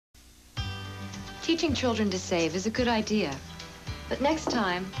Teaching children to save is a good idea. But next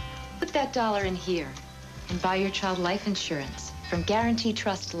time, put that dollar in here and buy your child life insurance from Guarantee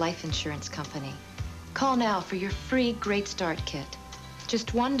Trust Life Insurance Company. Call now for your free Great Start Kit.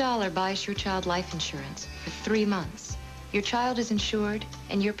 Just $1 buys your child life insurance for 3 months. Your child is insured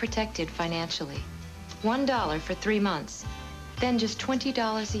and you're protected financially. $1 for 3 months, then just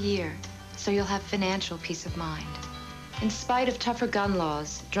 $20 a year, so you'll have financial peace of mind. In spite of tougher gun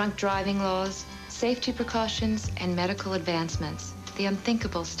laws, drunk driving laws, safety precautions, and medical advancements, the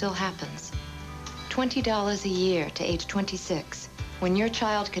unthinkable still happens. $20 a year to age 26, when your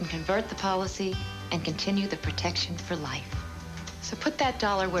child can convert the policy and continue the protection for life. So put that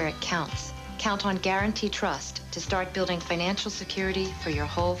dollar where it counts. Count on Guarantee Trust to start building financial security for your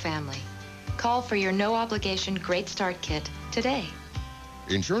whole family. Call for your no-obligation Great Start Kit today.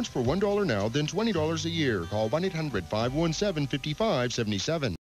 Insurance for $1 now, then $20 a year. Call 1-800-517-5577.